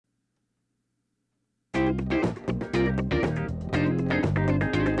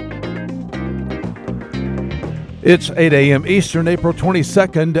It's 8 a.m. Eastern, April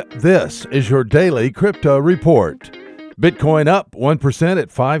 22nd. This is your daily crypto report. Bitcoin up 1% at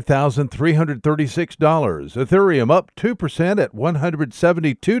 $5,336. Ethereum up 2% at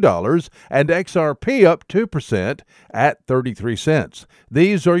 $172. And XRP up 2% at 33 cents.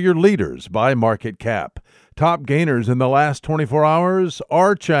 These are your leaders by market cap. Top gainers in the last 24 hours,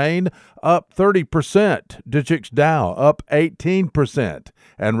 R-Chain up 30%, Digix DAO up 18%,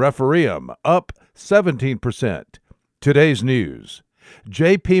 and Referium up 17%. Today's news.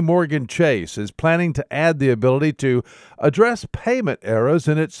 JPMorgan Chase is planning to add the ability to address payment errors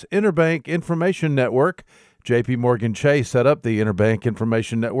in its interbank information network. JPMorgan Chase set up the Interbank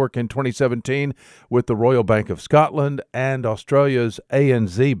Information Network in 2017 with the Royal Bank of Scotland and Australia's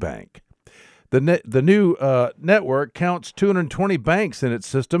ANZ Bank. The new network counts 220 banks in its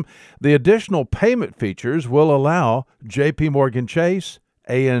system. The additional payment features will allow JPMorgan Chase,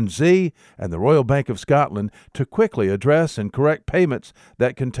 ANZ, and the Royal Bank of Scotland to quickly address and correct payments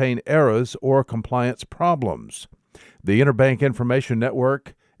that contain errors or compliance problems. The Interbank Information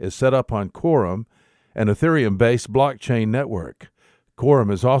Network is set up on Quorum, an Ethereum-based blockchain network.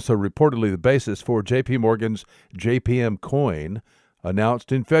 Quorum is also reportedly the basis for JPMorgan's JPM coin,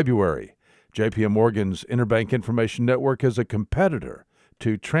 announced in February. JPMorgan's Interbank Information Network is a competitor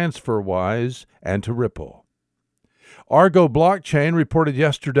to TransferWise and to Ripple. Argo blockchain reported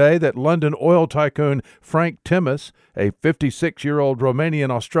yesterday that London oil tycoon Frank Timmis, a 56-year-old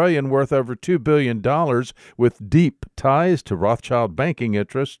Romanian-Australian worth over $2 billion with deep ties to Rothschild banking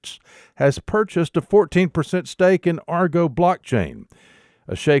interests, has purchased a 14% stake in Argo blockchain.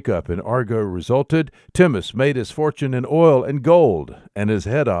 A shakeup in Argo resulted. Timmis made his fortune in oil and gold and is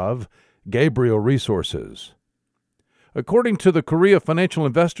head of Gabriel Resources. According to the Korea Financial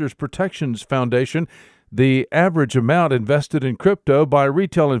Investors Protections Foundation, the average amount invested in crypto by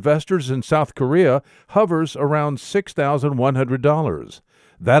retail investors in South Korea hovers around $6,100.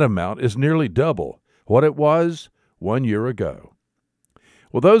 That amount is nearly double what it was 1 year ago.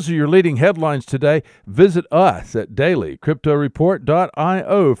 Well, those are your leading headlines today. Visit us at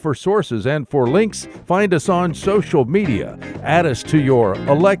dailycryptoreport.io for sources and for links. Find us on social media. Add us to your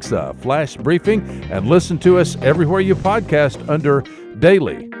Alexa flash briefing and listen to us everywhere you podcast under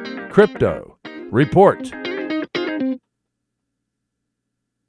Daily Crypto Report.